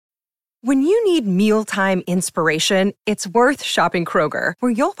When you need mealtime inspiration, it's worth shopping Kroger,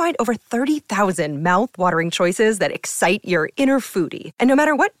 where you'll find over 30,000 mouth-watering choices that excite your inner foodie. And no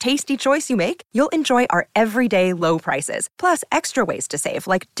matter what tasty choice you make, you'll enjoy our everyday low prices, plus extra ways to save,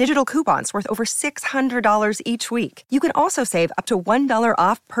 like digital coupons worth over $600 each week. You can also save up to $1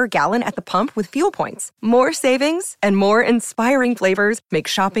 off per gallon at the pump with fuel points. More savings and more inspiring flavors make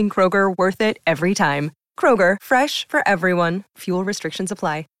shopping Kroger worth it every time. Kroger, fresh for everyone. Fuel restrictions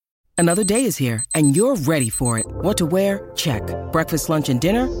apply. Another day is here, and you're ready for it. What to wear? Check. Breakfast, lunch, and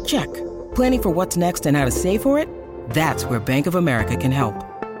dinner? Check. Planning for what's next and how to save for it? That's where Bank of America can help.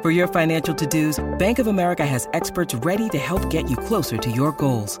 For your financial to-dos, Bank of America has experts ready to help get you closer to your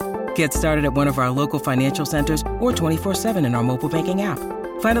goals. Get started at one of our local financial centers or 24/7 in our mobile banking app.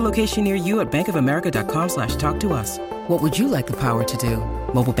 Find a location near you at bankofamerica.com/talktous. What would you like the power to do?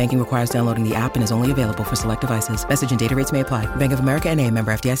 Mobile banking requires downloading the app and is only available for select devices. Message and data rates may apply. Bank of America N.A.,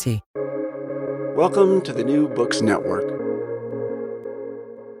 member FDIC. Welcome to the New Books Network.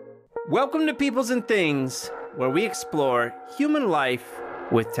 Welcome to Peoples and Things, where we explore human life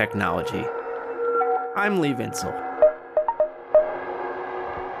with technology. I'm Lee Vinsel.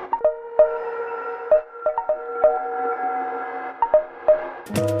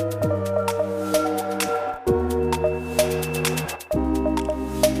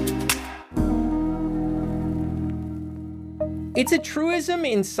 It's a truism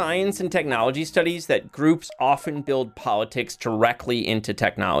in science and technology studies that groups often build politics directly into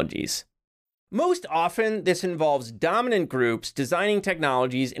technologies. Most often, this involves dominant groups designing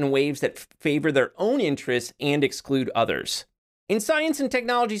technologies in ways that favor their own interests and exclude others. In science and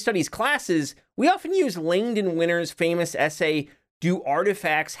technology studies classes, we often use Langdon Winner's famous essay, "Do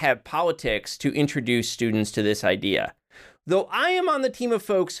Artifacts Have Politics?" to introduce students to this idea. Though I am on the team of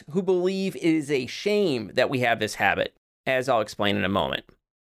folks who believe it is a shame that we have this habit, as I'll explain in a moment.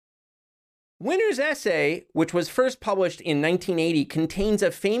 Winner's essay, which was first published in 1980, contains a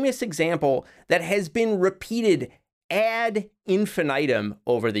famous example that has been repeated ad infinitum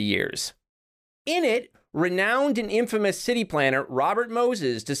over the years. In it, renowned and infamous city planner Robert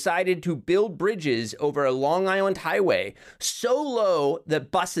Moses decided to build bridges over a Long Island highway so low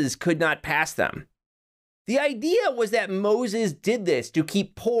that buses could not pass them. The idea was that Moses did this to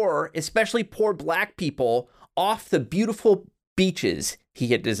keep poor, especially poor black people, off the beautiful beaches he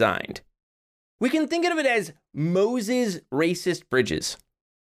had designed. We can think of it as Moses' racist bridges.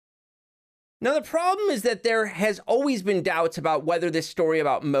 Now, the problem is that there has always been doubts about whether this story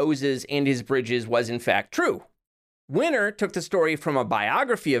about Moses and his bridges was in fact true. Winner took the story from a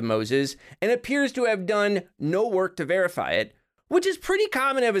biography of Moses and appears to have done no work to verify it, which is pretty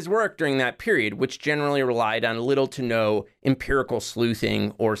common of his work during that period, which generally relied on little to no empirical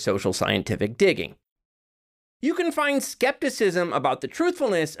sleuthing or social scientific digging. You can find skepticism about the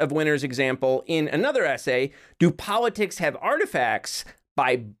truthfulness of Winner's example in another essay, "Do Politics Have Artifacts?"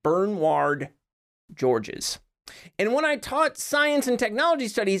 by Bernward Georges. And when I taught science and technology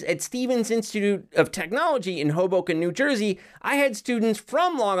studies at Stevens Institute of Technology in Hoboken, New Jersey, I had students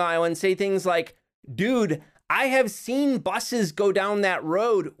from Long Island say things like, "Dude, I have seen buses go down that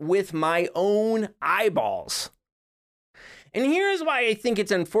road with my own eyeballs." And here's why I think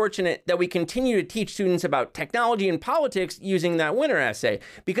it's unfortunate that we continue to teach students about technology and politics using that Winner essay,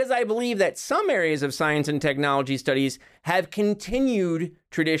 because I believe that some areas of science and technology studies have continued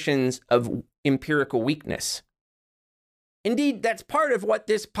traditions of empirical weakness. Indeed, that's part of what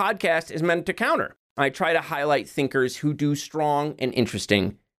this podcast is meant to counter. I try to highlight thinkers who do strong and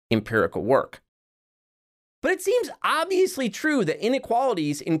interesting empirical work. But it seems obviously true that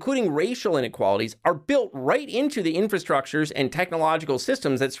inequalities, including racial inequalities, are built right into the infrastructures and technological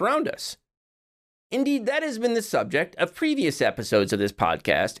systems that surround us. Indeed, that has been the subject of previous episodes of this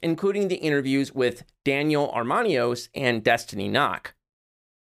podcast, including the interviews with Daniel Armanios and Destiny Knock.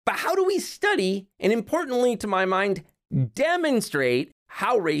 But how do we study, and importantly to my mind, demonstrate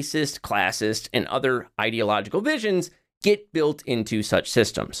how racist, classist, and other ideological visions get built into such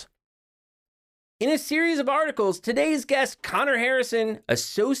systems? In a series of articles, today's guest, Connor Harrison,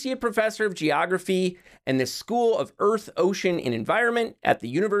 Associate Professor of Geography and the School of Earth, Ocean, and Environment at the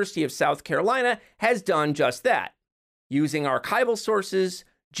University of South Carolina, has done just that. Using archival sources,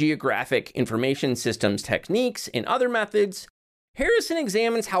 geographic information systems techniques, and other methods, Harrison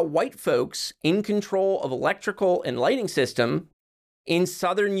examines how white folks in control of electrical and lighting system in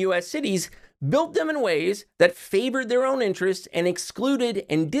southern U.S. cities built them in ways that favored their own interests and excluded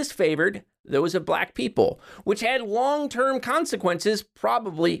and disfavored those of black people, which had long-term consequences,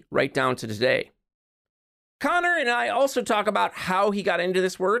 probably right down to today. Connor and I also talk about how he got into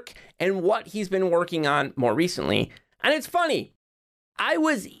this work and what he's been working on more recently. And it's funny, I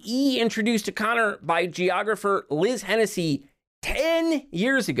was introduced to Connor by geographer Liz Hennessy 10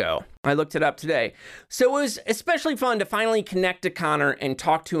 years ago. I looked it up today. So it was especially fun to finally connect to Connor and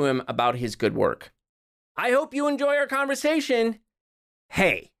talk to him about his good work. I hope you enjoy our conversation.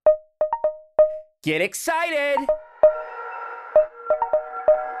 Hey, get excited!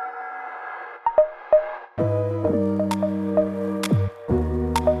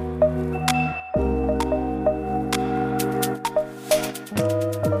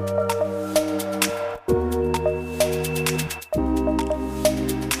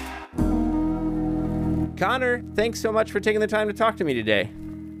 Connor, thanks so much for taking the time to talk to me today.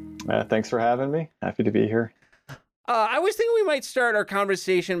 Thanks for having me. Happy to be here. I was thinking we might start our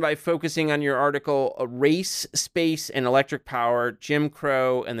conversation by focusing on your article, Race, Space, and Electric Power, Jim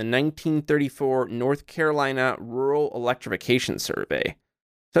Crow and the 1934 North Carolina Rural Electrification Survey.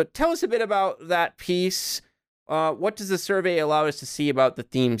 So tell us a bit about that piece. What does the survey allow us to see about the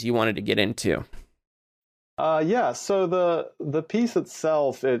themes you wanted to get into? So the piece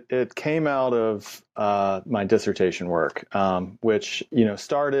itself, it came out of my dissertation work, which,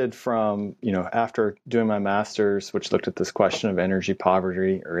 started from, after doing my master's, which looked at this question of energy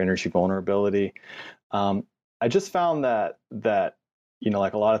poverty or energy vulnerability. I just found that,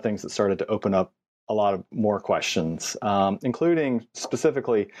 like a lot of things that started to open up a lot of more questions, including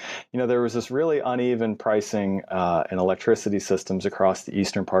specifically, there was this really uneven pricing in electricity systems across the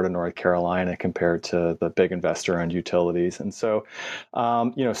eastern part of North Carolina compared to the big investor-owned utilities. And so,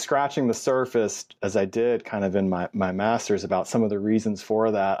 scratching the surface, as I did kind of in my master's about some of the reasons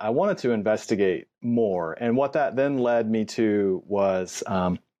for that, I wanted to investigate more. And what that then led me to was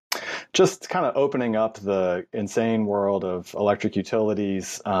just kind of opening up the insane world of electric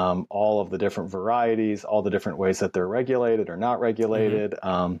utilities, all of the different varieties, all the different ways that they're regulated or not regulated,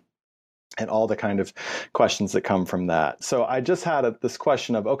 and all the kind of questions that come from that. So I just had this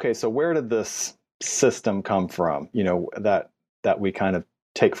question of, okay, so where did this system come from, that we kind of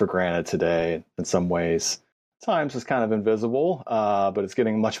take for granted today in some ways? Times is kind of invisible, but it's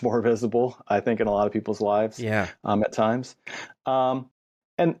getting much more visible, I think, in a lot of people's lives at times.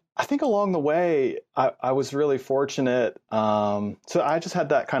 And I think along the way, I was really fortunate. So I just had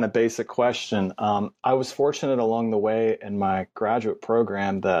that kind of basic question. I was fortunate along the way in my graduate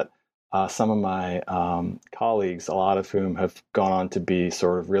program that some of my colleagues, a lot of whom have gone on to be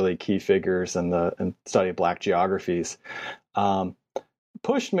sort of really key figures in the study of Black geographies,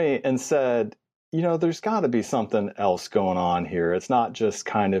 pushed me and said, there's got to be something else going on here. It's not just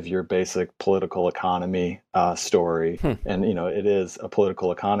kind of your basic political economy story. And, it is a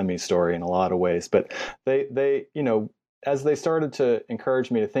political economy story in a lot of ways. But they as they started to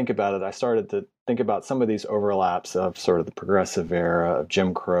encourage me to think about it, I started to think about some of these overlaps of sort of the progressive era of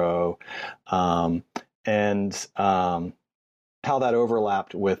Jim Crow and how that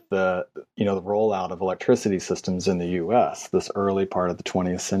overlapped with the rollout of electricity systems in the U.S., this early part of the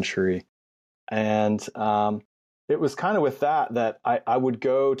 20th century. And it was kind of with that I would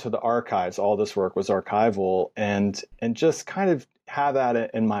go to the archives. All this work was archival, and just kind of have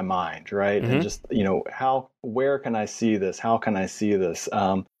that in my mind, right? And just where can I see this? How can I see this?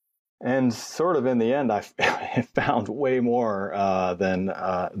 And sort of in the end, I found way more than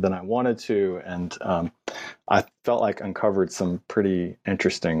I wanted to, and I felt like uncovered some pretty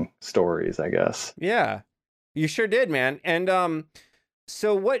interesting stories, I guess. Yeah, you sure did, man. And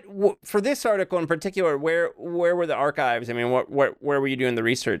so what for this article in particular, where were the archives? I mean, where were you doing the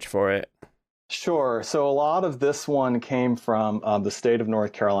research for it? Sure. So a lot of this one came from the state of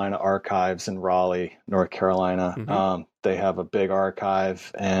North Carolina archives in Raleigh, North Carolina. They have a big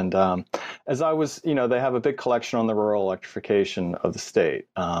archive. And as I was, they have a big collection on the rural electrification of the state.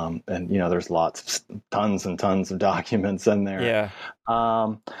 And, there's tons and tons of documents in there.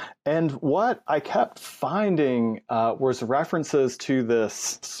 Yeah. And what I kept finding was references to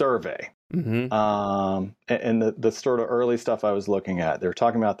this survey. And the sort of early stuff I was looking at, they were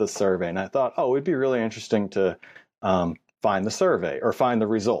talking about this survey, and I thought, it'd be really interesting to find the survey or find the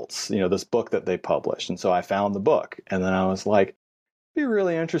results, this book that they published. And so I found the book, and then I was like, it'd be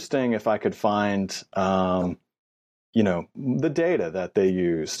really interesting if I could find, the data that they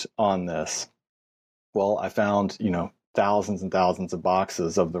used on this. Well, I found, thousands and thousands of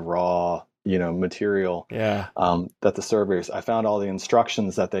boxes of the raw material that the surveyors, I found all the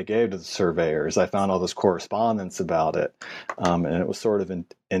instructions that they gave to the surveyors. I found all this correspondence about it. And it was sort of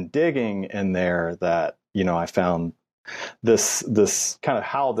in digging in there that, I found this kind of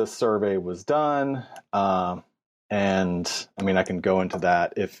how this survey was done. And I mean, I can go into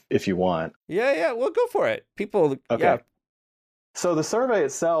that if you want. Yeah. Well, go for it. People. Okay. Yeah. So the survey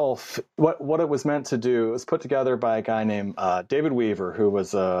itself, what it was meant to do, it was put together by a guy named David Weaver, who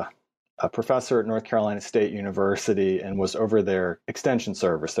was a professor at North Carolina State University and was over their extension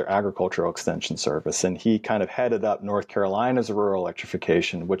service, their agricultural extension service. And he kind of headed up North Carolina's rural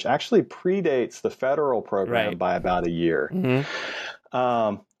electrification, which actually predates the federal program by about a year.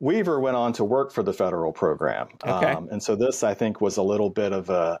 Weaver went on to work for the federal program. And so this, I think, was a little bit of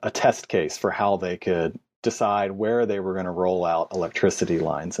a test case for how they could decide where they were going to roll out electricity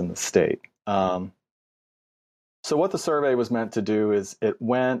lines in the state. So what the survey was meant to do is it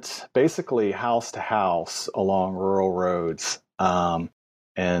went basically house to house along rural roads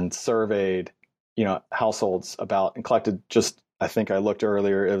and surveyed, households and collected just, I think I looked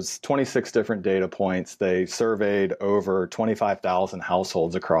earlier, it was 26 different data points. They surveyed over 25,000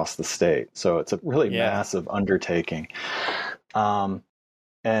 households across the state. So it's a really massive undertaking. And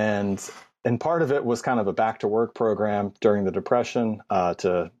part of it was kind of a back to work program during the Depression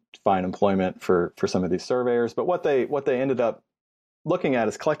to find employment for some of these surveyors. But what they ended up looking at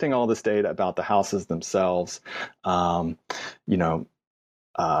is collecting all this data about the houses themselves, how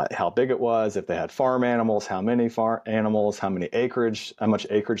big it was, if they had farm animals, how many farm animals, how much acreage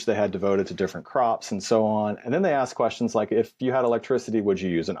they had devoted to different crops and so on. And then they asked questions like, if you had electricity, would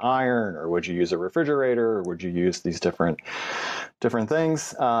you use an iron or would you use a refrigerator or would you use these different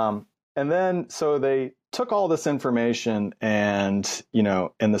things? And then, so they took all this information and, in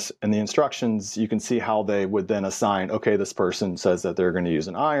the instructions, you can see how they would then assign, okay, this person says that they're going to use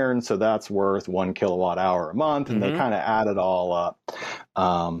an iron, so that's worth 1 kilowatt hour a month. And they kind of add it all up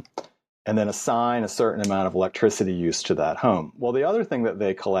and then assign a certain amount of electricity use to that home. Well, the other thing that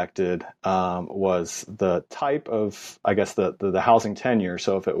they collected was the type of, I guess, the housing tenure.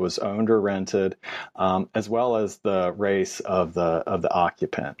 So if it was owned or rented, as well as the race of the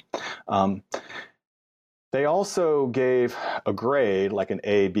occupant. They also gave a grade, like an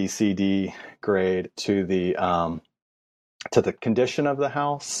A, B, C, D grade to the condition of the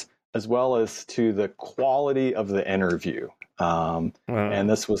house, as well as to the quality of the interview. And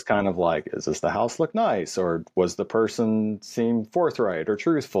this was kind of like, is this the house look nice, or was the person seem forthright or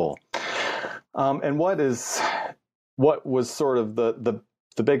truthful? And what was sort of the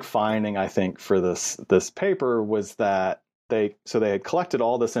big finding, I think, for this paper was that they had collected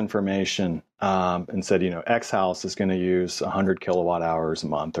all this information and said, X house is going to use 100 kilowatt hours a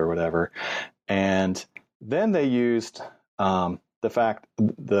month or whatever. And then they used the fact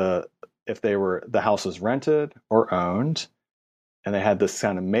if the house was rented or owned, and they had this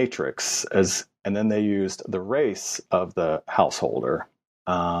kind of matrix and then they used the race of the householder.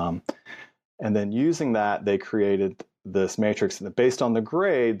 And then using that, they created this matrix. And based on the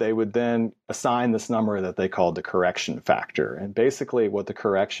grade, they would then assign this number that they called the correction factor. And basically what the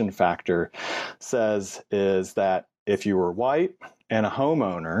correction factor says is that if you were white and a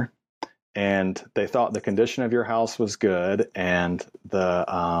homeowner, and they thought the condition of your house was good and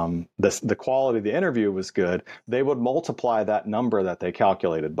the quality of the interview was good, they would multiply that number that they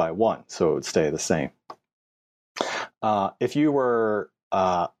calculated by 1, so it would stay the same. If you were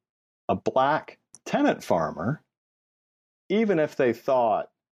a black tenant farmer, even if they thought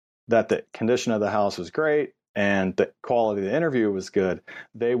that the condition of the house was great and the quality of the interview was good,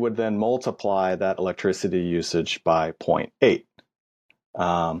 they would then multiply that electricity usage by 0.8.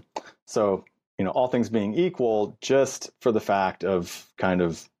 So, all things being equal, just for the fact of kind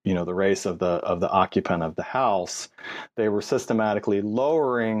of, the race of the occupant of the house, they were systematically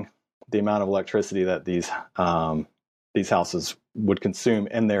lowering the amount of electricity that these houses would consume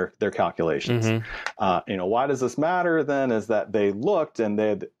in their calculations. Why does this matter then? Is that they looked and they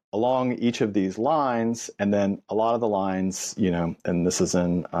had along each of these lines, and then a lot of the lines, and this is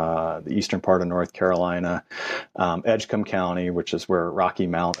in the eastern part of North Carolina, Edgecombe County, which is where Rocky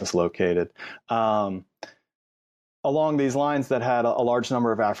Mount is located. Along these lines that had a large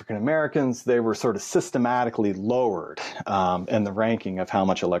number of African Americans, they were sort of systematically lowered in the ranking of how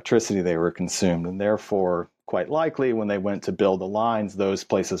much electricity they were consumed. And therefore, quite likely, when they went to build the lines, those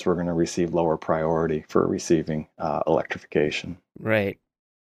places were going to receive lower priority for receiving electrification. Right.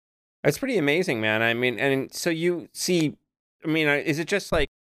 It's pretty amazing, man. I mean, and so you see, is it just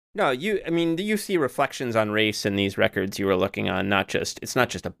like, do you see reflections on race in these records you were looking on? It's not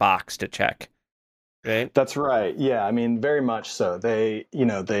just a box to check, right? That's right. Yeah. Very much so. They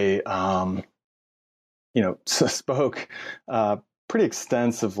spoke pretty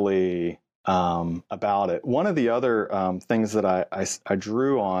extensively about it. One of the other things that I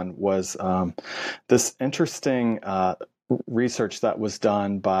drew on was this interesting research that was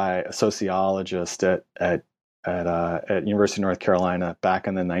done by a sociologist at at University of North Carolina back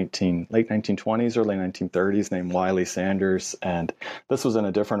in the late 1920s, early 1930s, named Wiley Sanders, and this was in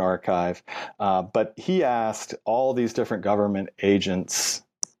a different archive. But he asked all these different government agents,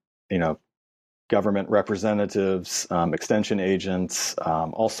 government representatives, extension agents,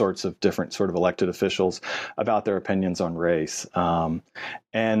 all sorts of different sort of elected officials about their opinions on race. And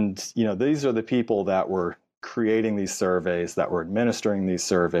these are the people that were creating these surveys, that were administering these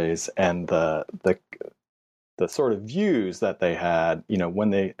surveys, and the sort of views that they had, when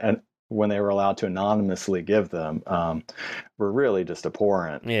they were allowed to anonymously give them, were really just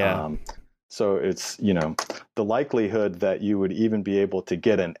abhorrent. Yeah. So it's, the likelihood that you would even be able to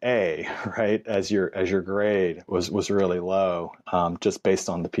get an A, right, as your grade was really low, just based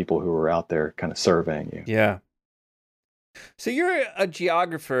on the people who were out there kind of surveying you. Yeah. So you're a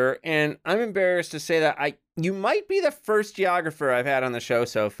geographer, and I'm embarrassed to say that you might be the first geographer I've had on the show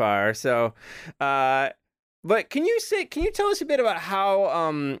so far. So, but can you tell us a bit about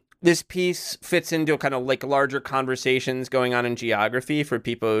how this piece fits into kind of like larger conversations going on in geography for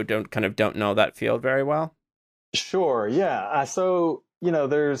people who don't know that field very well? Sure. Yeah. So,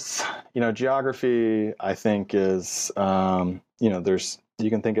 there's, geography, I think is, you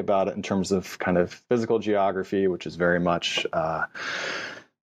can think about it in terms of kind of physical geography, which is very much,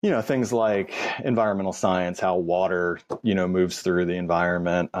 things like environmental science, how water, moves through the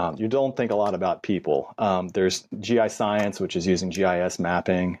environment. You don't think a lot about people. There's GI science, which is using GIS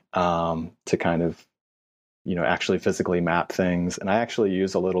mapping to kind of, actually physically map things. And I actually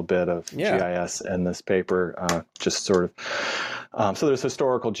use a little bit of GIS in this paper, just sort of. So there's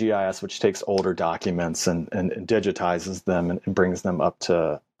historical GIS, which takes older documents and digitizes them and brings them up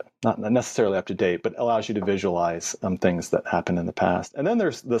to, not necessarily up to date, but allows you to visualize things that happened in the past. And then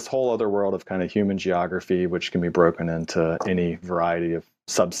there's this whole other world of kind of human geography, which can be broken into any variety of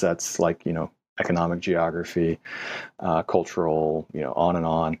subsets, like, economic geography, cultural, on and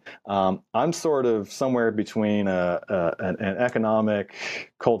on. I'm sort of somewhere between an economic,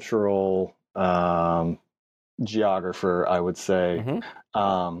 cultural geographer, I would say.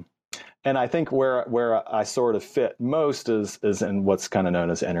 Mm-hmm. And I think where I sort of fit most is in what's kind of known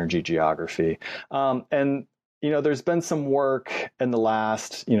as energy geography. And there's been some work in the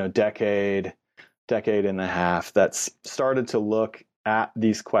last, decade and a half that's started to look at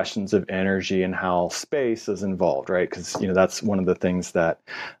these questions of energy and how space is involved, right? Because, that's one of the things that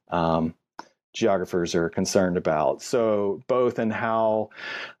geographers are concerned about. So both in how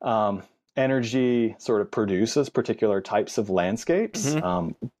energy sort of produces particular types of landscapes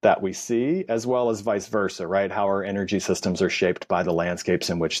that we see, as well as vice versa, right? How our energy systems are shaped by the landscapes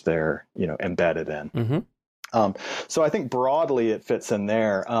in which they're, embedded in. Mm-hmm. So I think broadly it fits in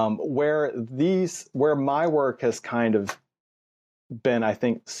there. Where my work has kind of been, I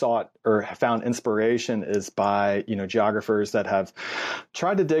think, sought or found inspiration is by, geographers that have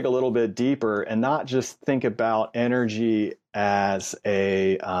tried to dig a little bit deeper and not just think about energy as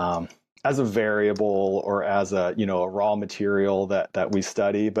a variable or as a raw material that we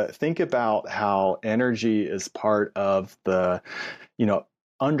study, but think about how energy is part of the,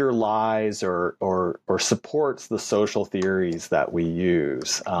 underlies or supports the social theories that we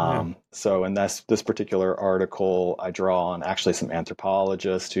use. So in this particular article, I draw on actually some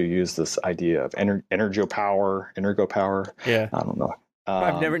anthropologists who use this idea of energo power. Yeah. I don't know.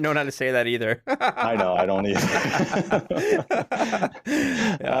 I've never known how to say that either. I know, I don't either.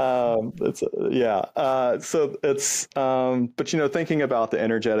 So it's, but thinking about the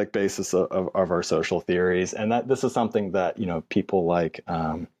energetic basis of our social theories, and that this is something that people like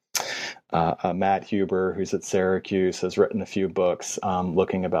Matt Huber, who's at Syracuse, has written a few books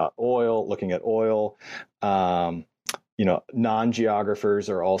looking at oil. Non-geographers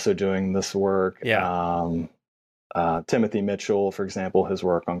are also doing this work. Yeah. Timothy Mitchell, for example, his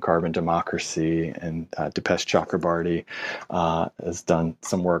work on carbon democracy, and Dipesh Chakrabarty has done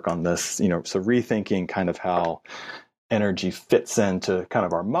some work on this, so rethinking kind of how energy fits into kind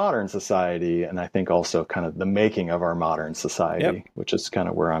of our modern society, and I think also kind of the making of our modern society, which is kind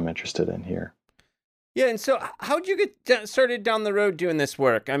of where I'm interested in here. Yeah, and so how'd you get started down the road doing this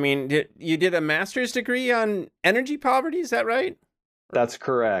work? I mean, you did a master's degree on energy poverty, is that right? That's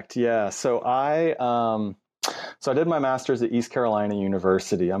correct, yeah. So I did my master's at East Carolina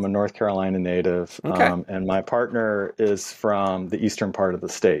University. I'm a North Carolina native, and my partner is from the eastern part of the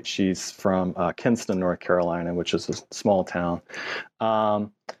state. She's from Kinston, North Carolina, which is a small town.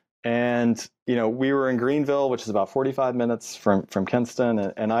 And we were in Greenville, which is about 45 minutes from Kinston,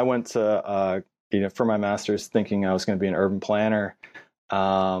 and I went to for my master's thinking I was going to be an urban planner.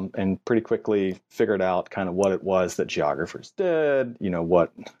 and pretty quickly figured out kind of what it was that geographers did,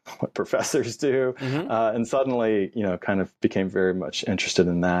 what professors do, and suddenly, kind of became very much interested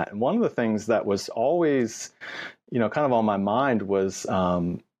in that. And one of the things that was always, kind of on my mind was,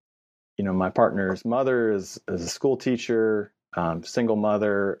 my partner's mother is a school teacher, single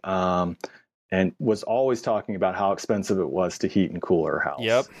mother, and was always talking about how expensive it was to heat and cool her house.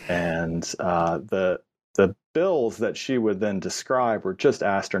 Yep. And the bills that she would then describe were just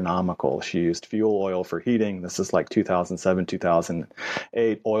astronomical. She used fuel oil for heating. This is like 2007,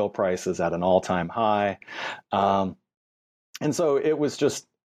 2008, oil prices at an all-time high. And so it was just,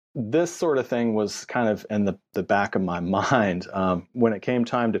 this sort of thing was kind of in the back of my mind. When it came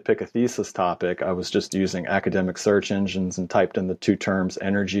time to pick a thesis topic, I was just using academic search engines and typed in the two terms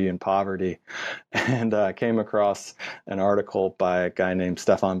energy and poverty, and came across an article by a guy named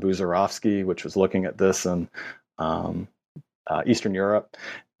Stefan Buzarovsky, which was looking at this in Eastern Europe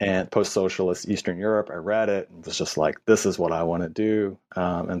and post-socialist Eastern Europe. I read it and was just like, this is what I want to do,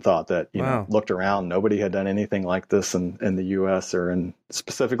 and thought that, looked around, nobody had done anything like this in the U.S. or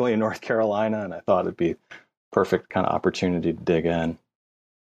specifically in North Carolina, and I thought it'd be perfect kind of opportunity to dig in.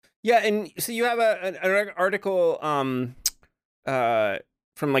 Yeah, and so you have an article from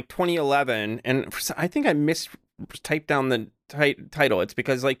like 2011, and I think I mistyped down the title. It's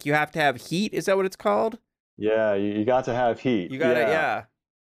because like you have to have heat. Is that what it's called? Yeah, you got to have heat. You got it, yeah.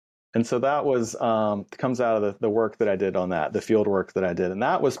 And so that was comes out of the work that I did on that, the field work that I did, and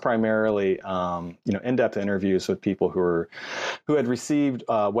that was primarily in-depth interviews with people who had received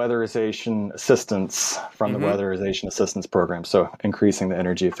weatherization assistance from the weatherization assistance program, so increasing the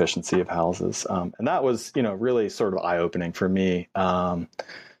energy efficiency of houses, and that was really sort of eye-opening for me.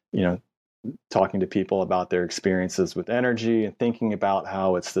 Talking to people about their experiences with energy and thinking about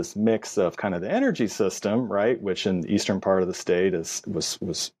how it's this mix of kind of the energy system, right, which in the eastern part of the state is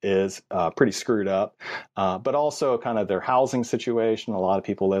pretty screwed up, but also kind of their housing situation. A lot of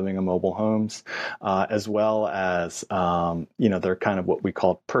people living in mobile homes, as well as they're kind of what we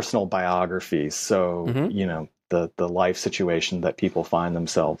call personal biographies. So the life situation that people find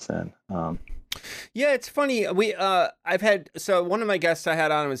themselves in. Yeah, it's funny. I've had, so one of my guests I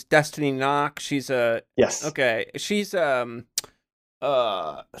had on was Destiny Knock. She's yes. Okay. She's an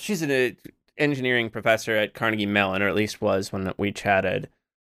engineering professor at Carnegie Mellon, or at least was when we chatted.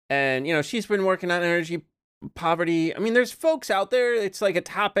 And, she's been working on energy poverty. I mean, there's folks out there, it's like a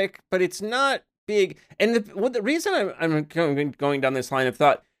topic, but it's not big. And the reason I'm going down this line of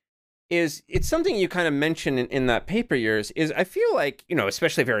thought is it's something you kind of mentioned in that paper of yours, is I feel like,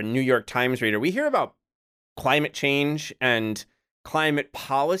 especially if you're a New York Times reader, we hear about climate change and climate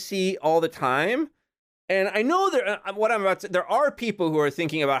policy all the time. And I know there are people who are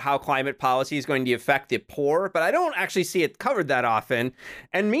thinking about how climate policy is going to affect the poor, but I don't actually see it covered that often.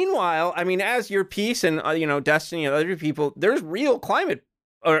 And meanwhile, I mean, as your piece and, Destiny and other people, there's real climate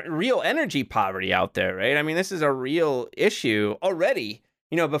or real energy poverty out there, right? I mean, this is a real issue already,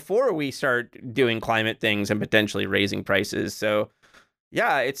 before we start doing climate things and potentially raising prices. So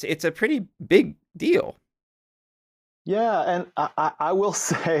yeah, it's a pretty big deal. Yeah, and I will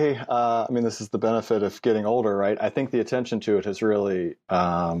say, this is the benefit of getting older, right? I think the attention to it has really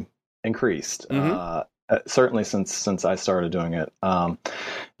increased, certainly since I started doing it.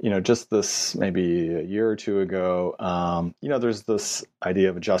 Just this maybe a year or two ago, there's this idea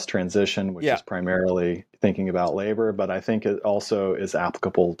of a just transition, which is primarily thinking about labor, but I think it also is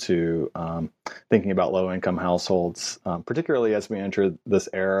applicable to thinking about low-income households, particularly as we enter this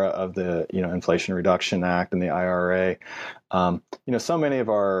era of the Inflation Reduction Act and the IRA. So many of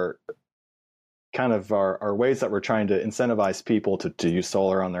our ways that we're trying to incentivize people to use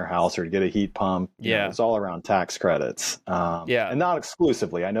solar on their house or to get a heat pump. It's all around tax credits. And not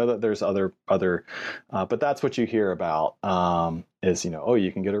exclusively. I know that there's other, but that's what you hear about, is,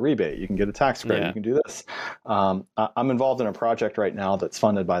 you can get a rebate, you can get a tax credit, you can do this. I'm involved in a project right now that's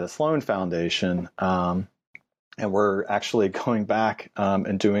funded by the Sloan Foundation. And we're actually going back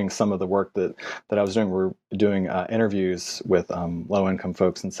and doing some of the work that I was doing. We're doing interviews with low-income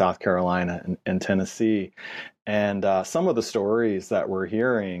folks in South Carolina and Tennessee. And some of the stories that we're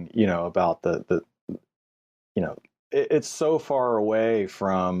hearing, about it's so far away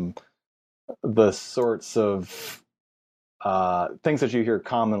from the sorts of things that you hear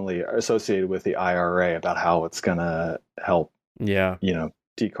commonly associated with the IRA about how it's going to help,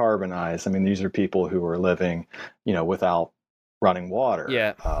 decarbonize. I mean, these are people who are living, without running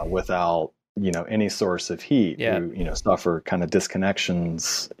water, without, any source of heat, who, suffer kind of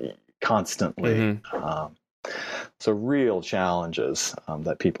disconnections constantly. So real challenges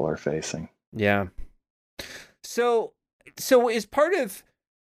that people are facing. Yeah. So so is part of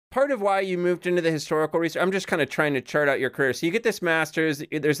why you moved into the historical research, I'm just kind of trying to chart out your career. So you get this master's,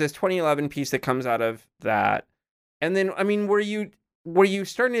 there's this 2011 piece that comes out of that. And then, I mean, were you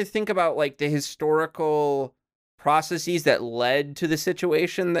starting to think about like the historical processes that led to the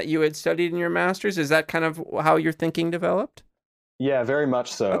situation that you had studied in your master's? Is that kind of how your thinking developed? Yeah, very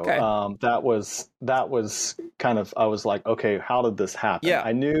much so. Okay. That was kind of, I was like, okay, how did this happen? Yeah.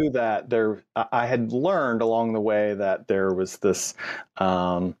 I knew that I had learned along the way that there was this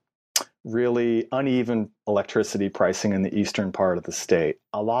really uneven electricity pricing in the eastern part of the state.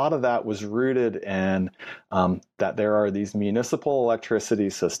 A lot of that was rooted in that there are these municipal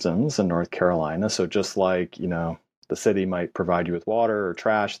electricity systems in North Carolina. So just like, the city might provide you with water or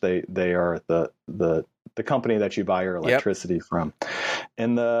trash, they are the company that you buy your electricity from.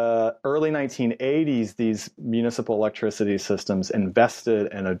 In the early 1980s, these municipal electricity systems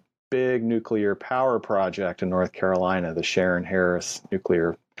invested in a big nuclear power project in North Carolina, the Sharon Harris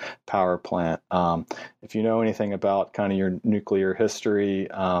nuclear power plant. If you know anything about kind of your nuclear history,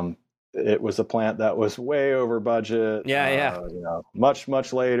 it was a plant that was way over budget. Much,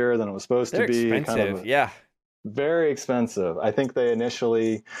 much later than it was supposed to be. Expensive. Very expensive. I think they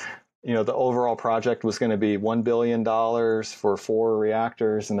initially, the overall project was going to be $1 billion for 4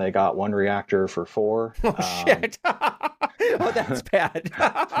 reactors, and they got 1 reactor for 4. Oh, shit. Oh, that's bad.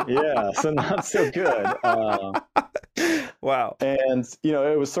 Yeah, so not so good. Wow. And,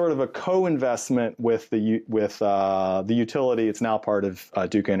 it was sort of a co-investment with the utility. It's now part of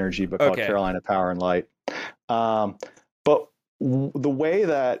Duke Energy, but called Carolina Power and Light. But the way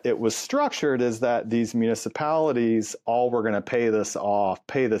that it was structured is that these municipalities all were going to pay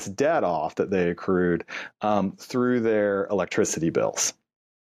this debt off that they accrued through their electricity bills.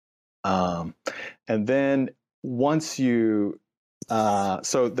 And then once so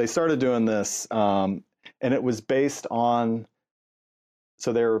they started doing this, and it was based on,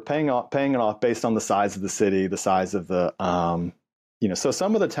 so they were paying it off based on the size of the city, the size of the, so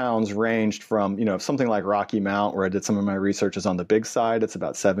some of the towns ranged from, something like Rocky Mount, where I did some of my research, is on the big side. It's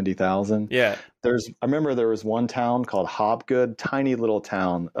about 70,000. Yeah. I remember there was one town called Hobgood, tiny little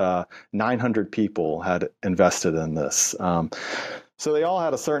town. 900 people had invested in this. So they all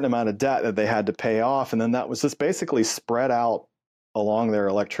had a certain amount of debt that they had to pay off. And then that was just basically spread out along their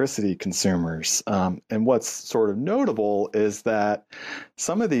electricity consumers. And what's sort of notable is that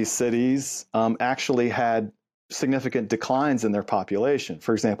some of these cities actually had significant declines in their population.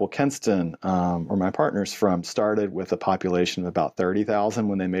 For example, Kinston, where my partner's from, started with a population of about 30,000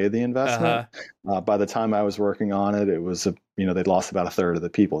 when they made the investment. By the time I was working on it, it was, they'd lost about a third of the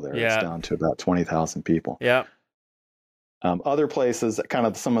people there. Yeah. It's down to about 20,000 people. Yeah. Other places, kind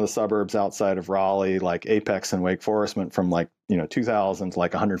of some of the suburbs outside of Raleigh, like Apex and Wake Forest, went from 2,000 to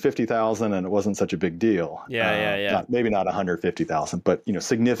 150,000, and it wasn't such a big deal. Yeah. Maybe not 150,000, but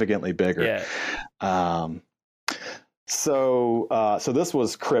significantly bigger. Yeah. So this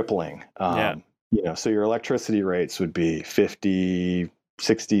was crippling. So your electricity rates would be 50,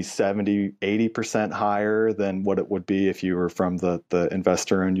 60, 70, 80% higher than what it would be if you were from the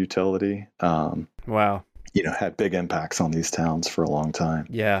investor-owned utility. Wow. Had big impacts on these towns for a long time.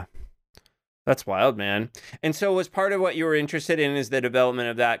 Yeah. That's wild, man. And so was part of what you were interested in is the development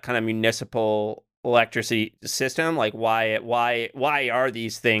of that kind of municipal electricity system? Like why are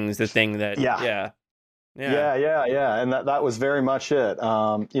these things the thing that Yeah. And that was very much it. So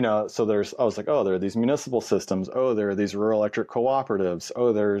I was like, oh, there are these municipal systems. Oh, there are these rural electric cooperatives.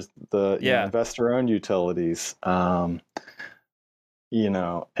 Oh, there's the investor-owned utilities. And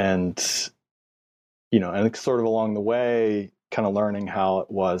sort of along the way, kind of learning how it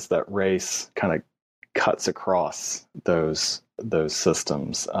was that race kind of cuts across those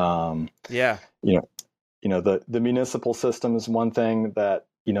systems. The municipal system is one thing that,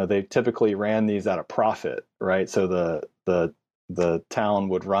 they typically ran these at a profit, right? So the town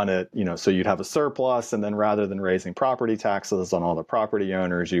would run it, so you'd have a surplus, and then rather than raising property taxes on all the property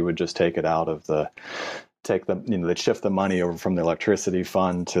owners, you would just take it out of they'd shift the money over from the electricity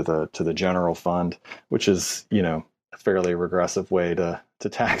fund to the general fund, which is, a fairly regressive way to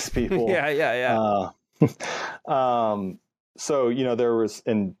tax people. So, there was,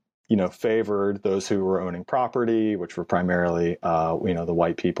 favored those who were owning property, which were primarily, the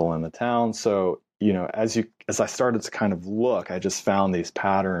white people in the town. So, as I started to kind of look, I just found these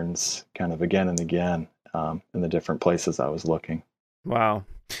patterns kind of again and again in the different places I was looking. Wow.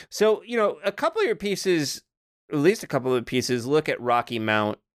 So, a couple of your pieces, at least a couple of pieces, look at Rocky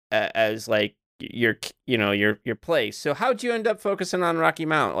Mount as like your place. So how'd you end up focusing on Rocky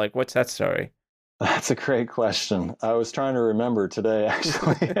Mount? Like, what's that story? That's a great question. I was trying to remember today,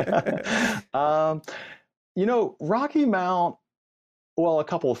 actually. Rocky Mount. Well, a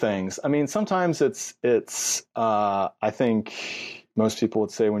couple of things. I mean, sometimes it's. I think most people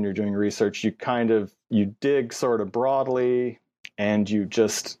would say when you're doing research, you dig sort of broadly, and you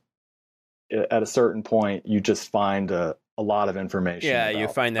just at a certain point you just find a lot of information. Yeah, you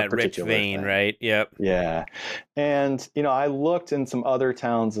find that rich vein, thing. right? Yep. Yeah. And, I looked in some other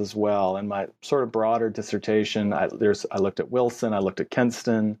towns as well. In my sort of broader dissertation, I looked at Wilson, I looked at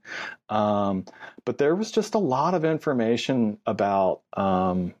Kinston. But there was just a lot of information about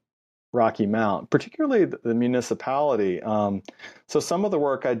Rocky Mount, particularly the municipality. So some of the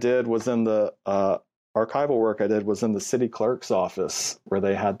work I did was in the archival work I did was in the city clerk's office, where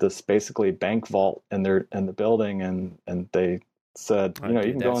they had this basically bank vault in the building, and they said, you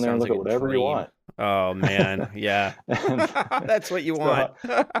can go in there and look at whatever you want. Oh man, yeah, that's what you want.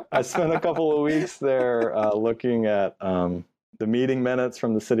 I spent a couple of weeks there looking at the meeting minutes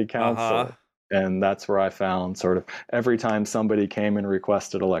from the city council. And that's where I found sort of every time somebody came and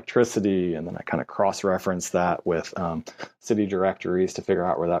requested electricity, and then I kind of cross-referenced that with city directories to figure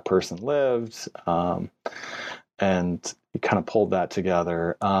out where that person lived, and you kind of pulled that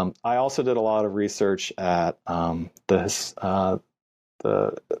together. I also did a lot of research at the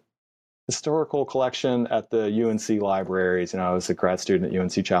historical collection at the UNC libraries. I was a grad student at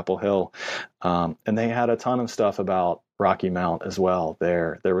UNC Chapel Hill, and they had a ton of stuff about Rocky Mount as well.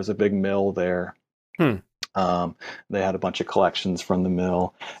 There was a big mill there. They had a bunch of collections from the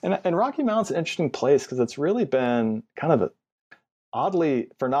mill, and Rocky Mount's an interesting place because it's really been kind of oddly,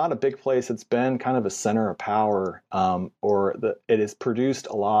 for not a big place, it's been kind of a center of power, it has produced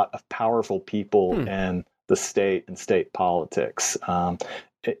a lot of powerful people in the state and state politics.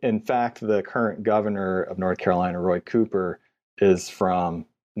 In fact, the current governor of North Carolina, Roy Cooper, is from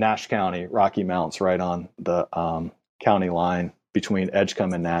Nash County. Rocky Mount's right on the county line between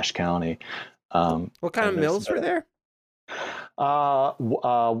Edgecombe and Nash County. What kind of mills were there?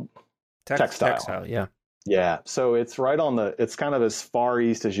 Textile. Yeah. Yeah. So it's right on it's kind of as far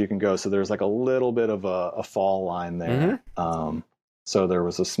east as you can go. So there's like a little bit of a fall line there. So there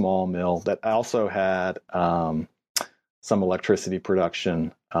was a small mill that also had some electricity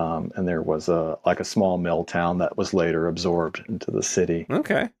production. And there was a small mill town that was later absorbed into the city.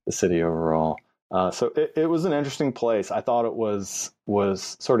 Okay. The city overall. So it was an interesting place. I thought it was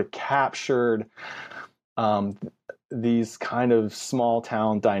sort of captured these kind of small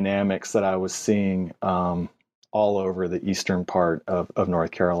town dynamics that I was seeing all over the eastern part of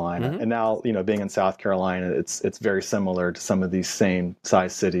North Carolina. And now, being in South Carolina, it's very similar to some of these same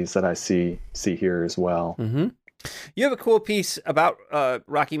size cities that I see here as well. You have a cool piece about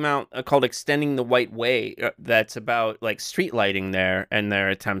Rocky Mount called "Extending the White Way." That's about like street lighting there and their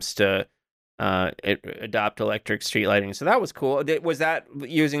attempts to adopt electric street lighting. So that was cool. Was that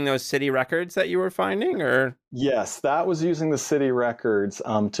using those city records that you were finding, or? Yes, that was using the city records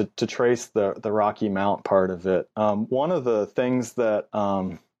to trace the Rocky Mount part of it. One of the things that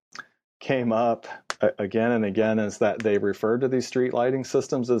came up again and again is that they referred to these street lighting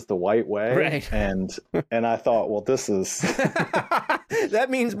systems as the White Way. Right. And I thought, well, this is that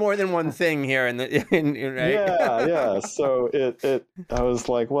means more than one thing here right? Yeah. So I was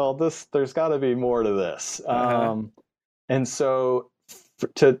like, well, there's got to be more to this. And so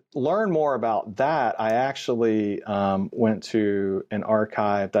to learn more about that, I actually went to an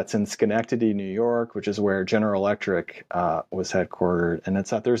archive that's in Schenectady, New York, which is where General Electric was headquartered. And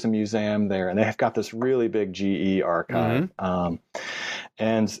there's a museum there, and they've got this really big GE archive.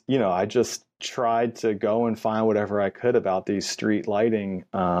 And, I just tried to go and find whatever I could about these street lighting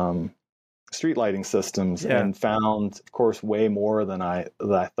systems, and found, of course, way more than I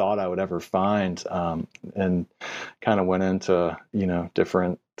thought I would ever find, and kind of went into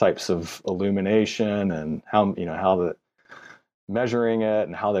different types of illumination and how the measuring it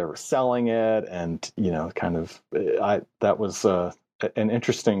and how they were selling it, and that was an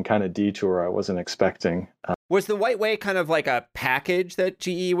interesting kind of detour I wasn't expecting. Was the White Way kind of like a package that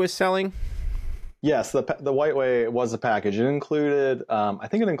GE was selling? Yes, the White Way was a package. It included, I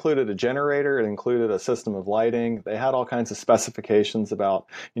think it included a generator. It included a system of lighting. They had all kinds of specifications about,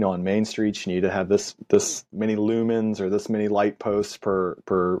 on Main Street, you need to have this many lumens or this many light posts per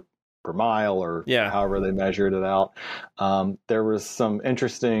mile, or however they measured it out. There was some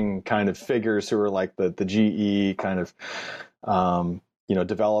interesting kind of figures who were like the GE kind of,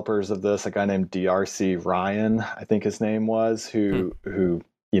 developers of this. A guy named D.R.C. Ryan, I think his name was, who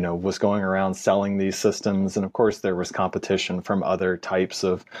was going around selling these systems. And of course, there was competition from other types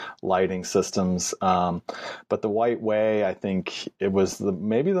of lighting systems. But the White Way, I think it was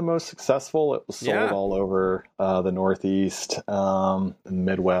maybe the most successful. It was sold all over the Northeast, and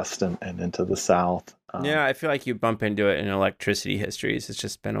Midwest, and into the South. Yeah, I feel like you bump into it in electricity histories. It's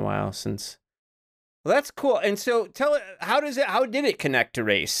just been a while since. Well, that's cool. And so, how did it connect to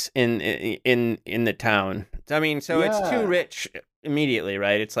race in the town? I mean, so it's too rich immediately,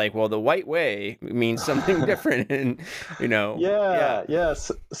 right? It's like, well, the white way means something different, and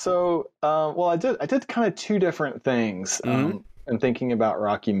Yes. So, well, I did kind of two different things in thinking about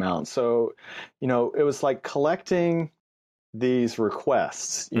Rocky Mount. So, it was like collecting these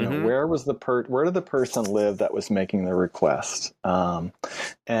requests. Where did the person live that was making the request? And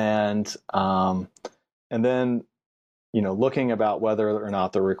then, looking about whether or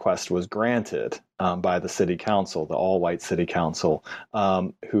not the request was granted by the city council, the all-white city council,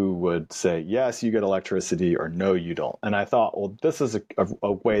 who would say, yes, you get electricity, or no, you don't. And I thought, well, this is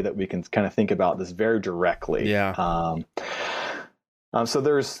a way that we can kind of think about this very directly. Yeah. So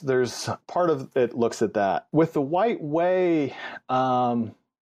there's part of it looks at that. With the white way,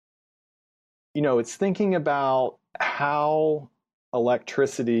 it's thinking about how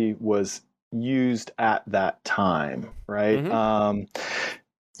electricity was used at that time, right?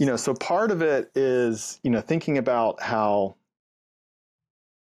 So part of it is, thinking about how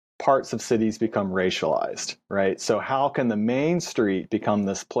parts of cities become racialized, right? So how can the main street become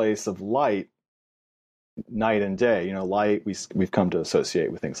this place of light night and day? Light we've come to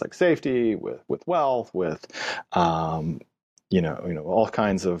associate with things like safety, with wealth, with all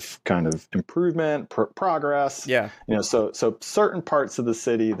kinds of improvement, progress. Yeah. So certain parts of the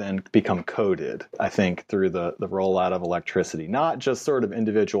city then become coded, I think, through the rollout of electricity. Not just sort of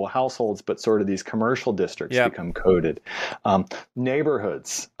individual households, but sort of these commercial districts become coded.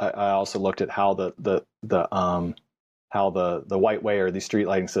 Neighborhoods. I also looked at how the white way or these street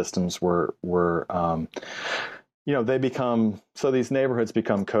lighting systems were these neighborhoods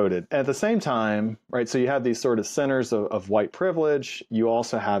become coded. At the same time, right, so you have these sort of centers of white privilege. You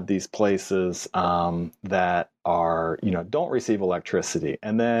also have these places that are, don't receive electricity.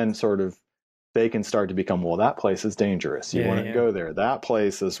 And then sort of they can start to become, well, that place is dangerous. You wouldn't go there. That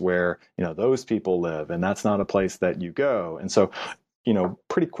place is where, those people live, and that's not a place that you go. And so,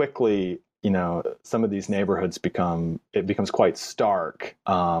 pretty quickly, some of these neighborhoods becomes quite stark,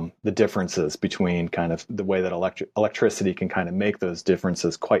 the differences between kind of the way that electricity can kind of make those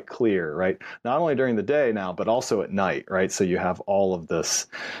differences quite clear, right? Not only during the day now, but also at night, right? So you have all of this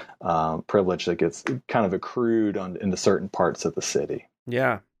privilege that gets kind of accrued into certain parts of the city.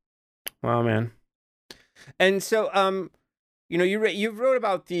 Yeah. Wow, man. And so, you wrote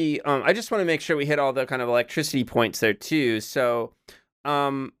about the, I just want to make sure we hit all the kind of electricity points there too. So,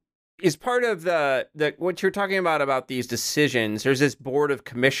 is part of the what you're talking about these decisions, there's this board of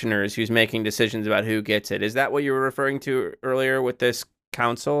commissioners who's making decisions about who gets it. Is that what you were referring to earlier with this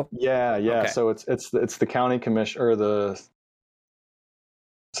council? Yeah. Okay. So it's the county commission, or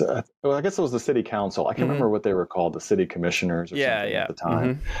I guess it was the city council. I can't remember what they were called, the city commissioners or something at the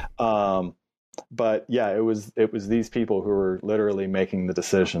time. But yeah, it was these people who were literally making the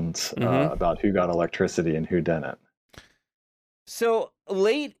decisions about who got electricity and who didn't. So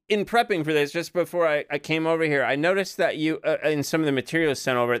late in prepping for this, just before I came over here, I noticed that you, in some of the materials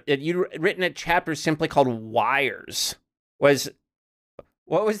sent over, that you'd written a chapter simply called Wires. What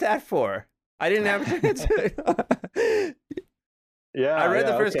was that for? I didn't have a chance to... I read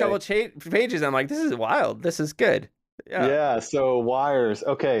the first couple pages. I'm like, this is wild. This is good. Yeah. So Wires.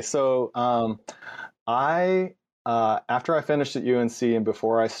 Okay. So I after I finished at UNC and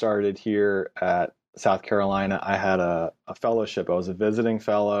before I started here at South Carolina, I had a fellowship. I was a visiting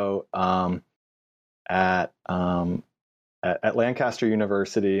fellow at Lancaster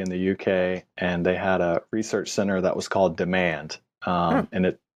University in the UK, and they had a research center that was called DEMAND,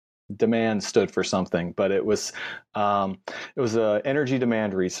 and DEMAND stood for something, but it was a energy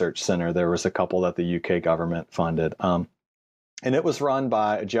demand research center. There was a couple that the UK government funded. And it was run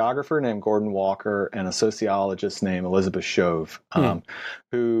by a geographer named Gordon Walker and a sociologist named Elizabeth Shove,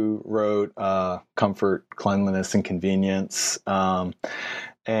 who wrote Comfort, Cleanliness, and Convenience.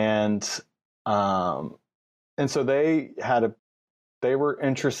 And so they were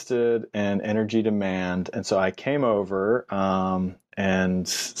interested in energy demand. And so I came over and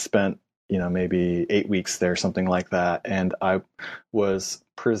spent, maybe 8 weeks there, something like that. And I was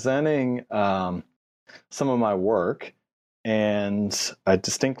presenting some of my work. And I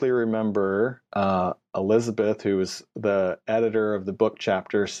distinctly remember Elizabeth, who was the editor of the book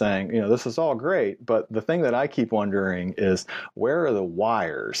chapter, saying, this is all great, but the thing that I keep wondering is, where are the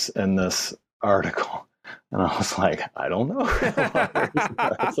wires in this article? And I was like, I don't know.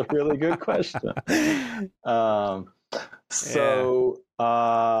 That's a really good question. So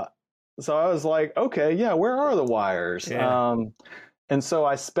I was like, okay, yeah, where are the wires? Yeah. And so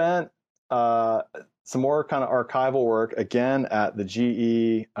I spent some more kind of archival work, again, at the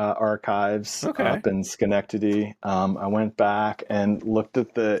GE archives up in Schenectady. I went back and looked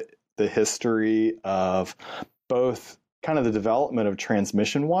at the history of both kind of the development of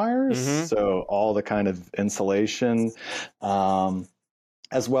transmission wires, so all the kind of insulation,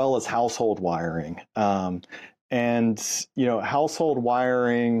 as well as household wiring. And, household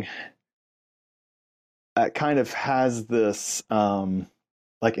wiring kind of has this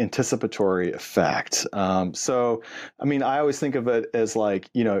like anticipatory effect. So, I mean, I always think of it as like,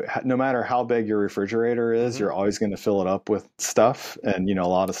 no matter how big your refrigerator is, you're always going to fill it up with stuff. And, a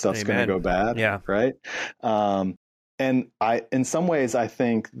lot of stuff's going to go bad. Yeah. Right. And in some ways, I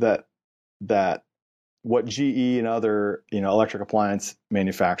think that what GE and other, electric appliance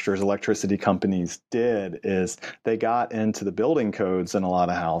manufacturers, electricity companies did is they got into the building codes in a lot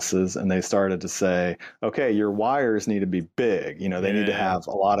of houses and they started to say, okay, your wires need to be big. They need to have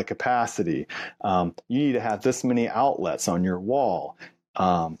a lot of capacity. You need to have this many outlets on your wall.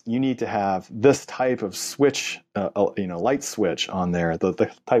 You need to have this type of switch, light switch on there.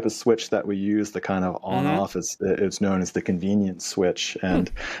 The type of switch that we use, the kind of on-off, is known as the convenience switch.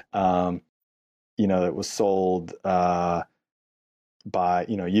 And, it was sold by,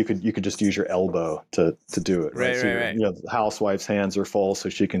 you could just use your elbow to do it. Right. Right. The housewife's hands are full, so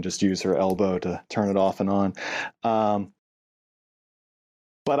she can just use her elbow to turn it off and on.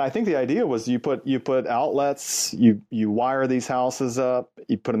 But I think the idea was you put outlets, you wire these houses up,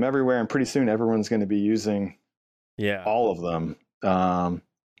 you put them everywhere, and pretty soon everyone's going to be using all of them.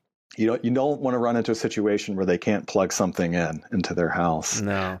 You don't want to run into a situation where they can't plug something into their house.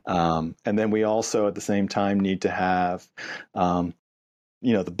 No. And then we also at the same time need to have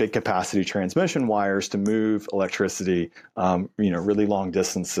the big capacity transmission wires to move electricity really long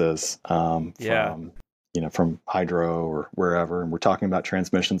distances from hydro or wherever. And we're talking about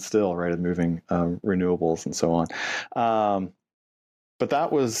transmission still, right, of moving renewables and so on. But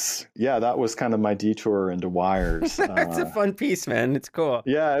that was kind of my detour into wires. It's a fun piece, man. It's cool.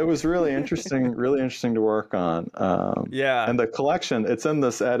 Yeah, it was really interesting to work on. And the collection, it's in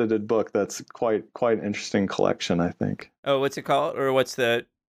this edited book. That's quite an interesting collection, I think. Oh, what's it called? Or what's the?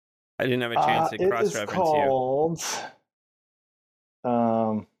 I didn't have a chance to cross-reference you. It is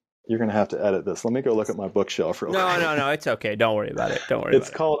called. You're going to have to edit this. Let me go look at my bookshelf real quick. No, it's okay. Don't worry about it.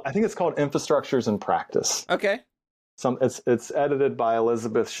 I think it's called Infrastructures in Practice. Okay. It's edited by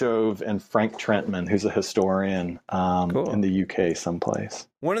Elizabeth Shove and Frank Trentman, who's a historian in the UK someplace.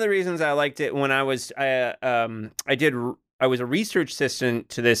 One of the reasons I liked it when I was I was a research assistant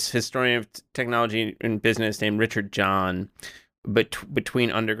to this historian of technology and business named Richard John,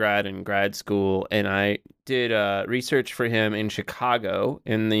 between undergrad and grad school, and I did research for him in Chicago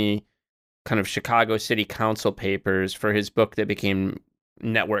in the kind of Chicago City Council papers for his book that became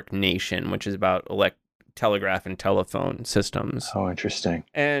Network Nation, which is about telegraph and telephone systems. Oh, interesting.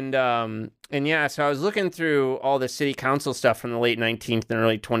 And so I was looking through all the city council stuff from the late 19th and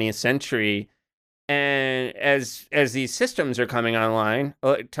early 20th century, and as these systems are coming online,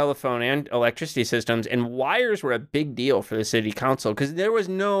 telephone and electricity systems, and wires were a big deal for the city council because there was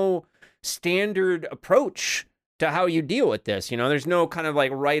no standard approach to how you deal with this. There's no kind of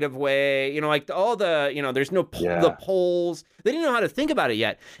like right of way, like all the, there's no the poles. They didn't know how to think about it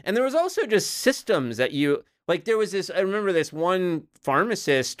yet. And there was also just systems that there was this, I remember this one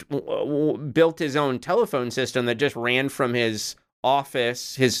pharmacist built his own telephone system that just ran from his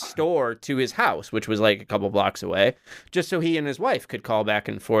office, his store, to his house, which was like a couple blocks away, just so he and his wife could call back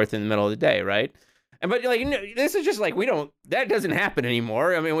and forth in the middle of the day, right? But this is just like, that doesn't happen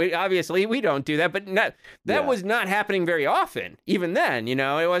anymore. I mean, we don't do that, but that was not happening very often. Even then,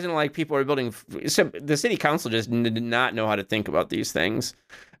 it wasn't like people were building. The city council just did not know how to think about these things.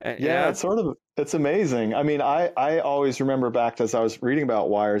 It's amazing. I mean, I always remember back as I was reading about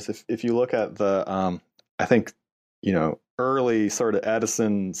wires, if you look at the, I think, early sort of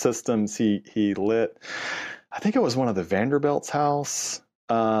Edison systems, he lit, I think it was one of the Vanderbilt's house.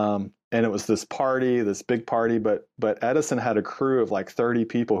 And it was this big party, but Edison had a crew of like 30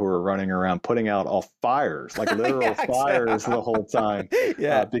 people who were running around putting out all fires, like literal fires the whole time.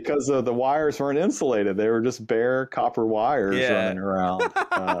 Because the wires weren't insulated. They were just bare copper wires running around.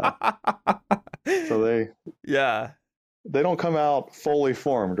 So they don't come out fully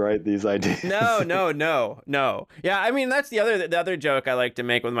formed, right? These ideas. No. Yeah, I mean, that's the other joke I like to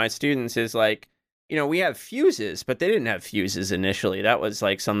make with my students is like, we have fuses, but they didn't have fuses initially. That was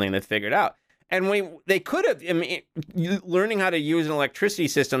like something they figured out. And they could have, learning how to use an electricity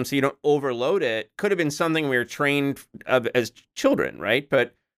system so you don't overload it could have been something we were trained of as children, right?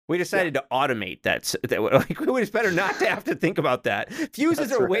 But We decided to automate that. Like, it's better not to have to think about that.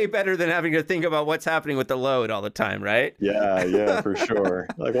 Fuses are way better than having to think about what's happening with the load all the time, right? Yeah, for sure.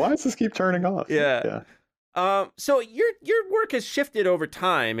 Like, why does this keep turning off? Yeah. So your work has shifted over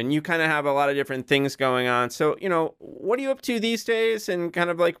time, and you kind of have a lot of different things going on. So, what are you up to these days, and kind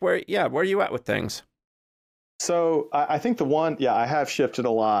of like where are you at with things? So I think I have shifted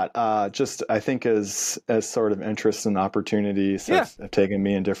a lot. Just I think as sort of interests and opportunities have taken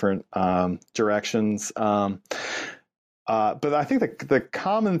me in different directions. But I think the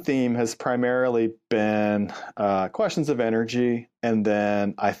common theme has primarily been questions of energy, and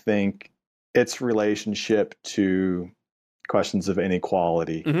then I think its relationship to questions of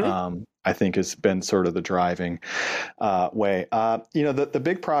inequality. I think has been sort of the driving way. The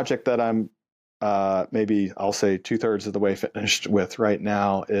big project that I'm maybe I'll say 2/3 of the way finished with right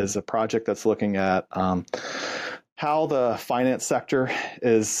now is a project that's looking at how the finance sector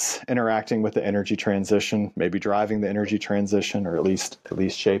is interacting with the energy transition, maybe driving the energy transition, or at least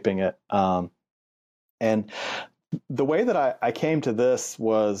shaping it. And the way that I came to this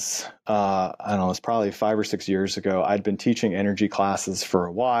was, I don't know, it's probably 5 or 6 years ago. I'd been teaching energy classes for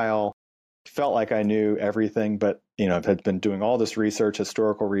a while. Felt like I knew everything, but I've had been doing all this research,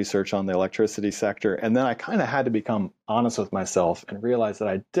 historical research on the electricity sector, and then I kind of had to become honest with myself and realize that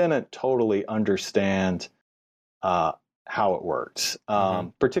I didn't totally understand how it worked,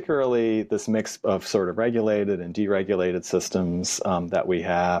 particularly this mix of sort of regulated and deregulated systems that we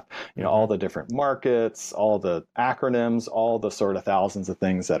have. All the different markets, all the acronyms, all the sort of thousands of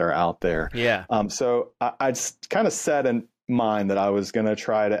things that are out there. Yeah. So I just kind of set in mind that I was going to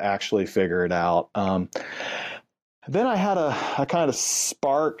try to actually figure it out. Then I had a kind of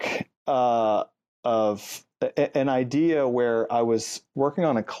spark of an idea where I was working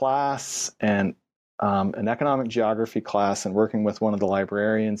on a class and an economic geography class, and working with one of the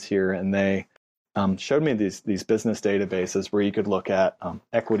librarians here, and they showed me these business databases where you could look at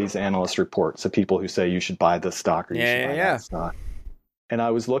equities analyst reports of people who say you should buy this stock or you should buy that stock. And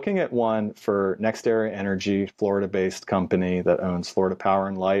I was looking at one for NextEra Energy, Florida-based company that owns Florida Power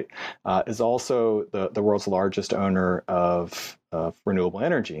and Light, is also the world's largest owner of renewable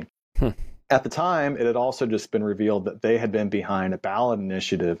energy. At the time, it had also just been revealed that they had been behind a ballot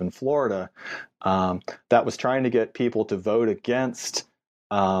initiative in Florida that was trying to get people to vote against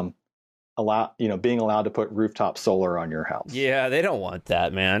being allowed to put rooftop solar on your house. Yeah, they don't want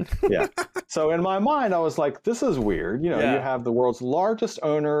that, man. Yeah. So in my mind, I was like, this is weird. You have the world's largest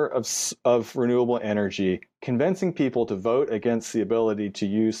owner of renewable energy convincing people to vote against the ability to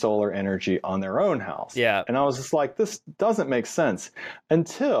use solar energy on their own house. Yeah. And I was just like, this doesn't make sense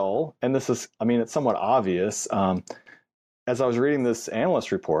until, and this is, it's somewhat obvious, as I was reading this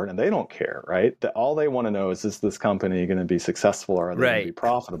analyst report, and they don't care, right? That all they want to know is this company going to be successful, or are they going to be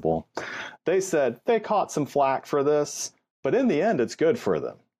profitable? They said they caught some flack for this, but in the end, it's good for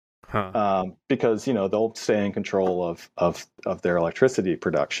them. Because they'll stay in control of their electricity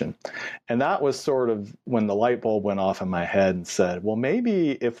production. And that was sort of when the light bulb went off in my head and said, well,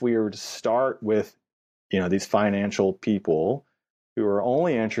 maybe if we were to start with these financial people who are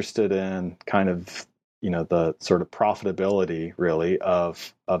only interested in kind of the sort of profitability really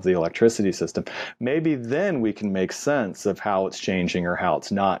of the electricity system, maybe then we can make sense of how it's changing or how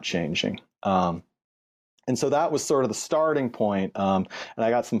it's not changing. And so that was sort of the starting point. And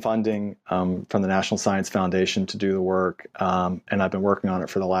I got some funding from the National Science Foundation to do the work. And I've been working on it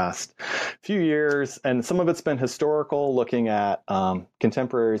for the last few years. And some of it's been historical, looking at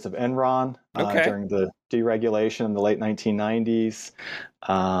contemporaries of Enron during the deregulation in the late 1990s.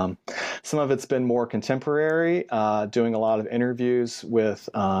 Some of it's been more contemporary, doing a lot of interviews with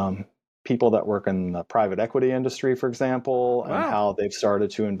people that work in the private equity industry, for example, and how they've started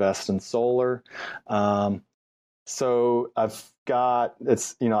to invest in solar. So I've got,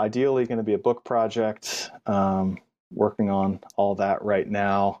 it's, ideally going to be a book project, working on all that right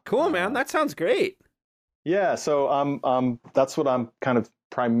now. Cool, man. That sounds great. Yeah. So that's what I'm kind of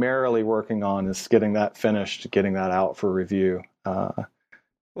primarily working on, is getting that finished, getting that out for review.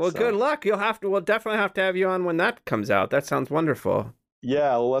 Good luck. We'll definitely have to have you on when that comes out. That sounds wonderful.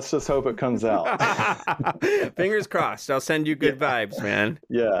 Yeah, well, let's just hope it comes out. Fingers crossed. I'll send you good vibes, man.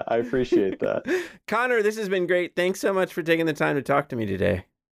 Yeah, I appreciate that. Connor, this has been great. Thanks so much for taking the time to talk to me today.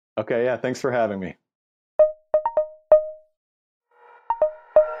 Okay, yeah, thanks for having me.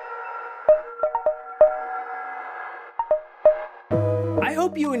 I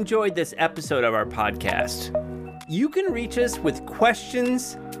hope you enjoyed this episode of our podcast. You can reach us with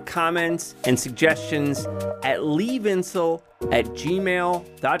questions, comments, and suggestions at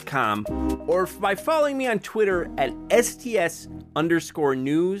leevinsel@gmail.com, or by following me on Twitter at STS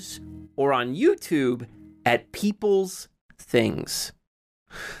people_news or on YouTube at People's Things.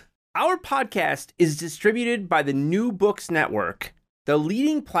 Our podcast is distributed by the New Books Network, the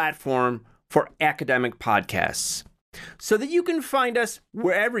leading platform for academic podcasts, so that you can find us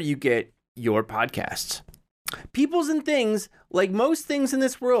wherever you get your podcasts. People's and Things, like most things in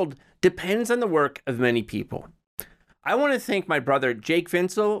this world, depends on the work of many people. I want to thank my brother Jake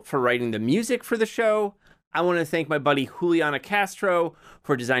Vinsel for writing the music for the show. I want to thank my buddy Juliana Castro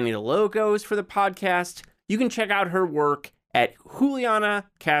for designing the logos for the podcast. You can check out her work at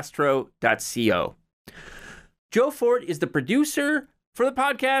julianacastro.co. Joe Fort is the producer for the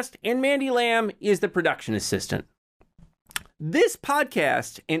podcast, and Mandy Lamb is the production assistant. This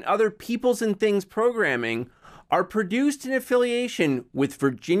podcast and other People's and Things programming are produced in affiliation with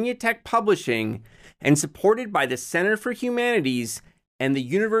Virginia Tech Publishing and supported by the Center for Humanities and the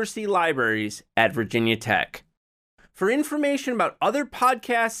University Libraries at Virginia Tech. For information about other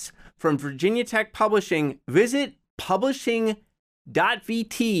podcasts from Virginia Tech Publishing, visit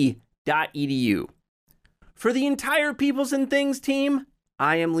publishing.vt.edu. For the entire People's and Things team,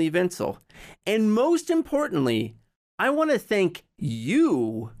 I am Lee Vinsel. And most importantly, I want to thank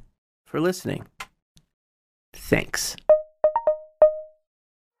you for listening. Thanks.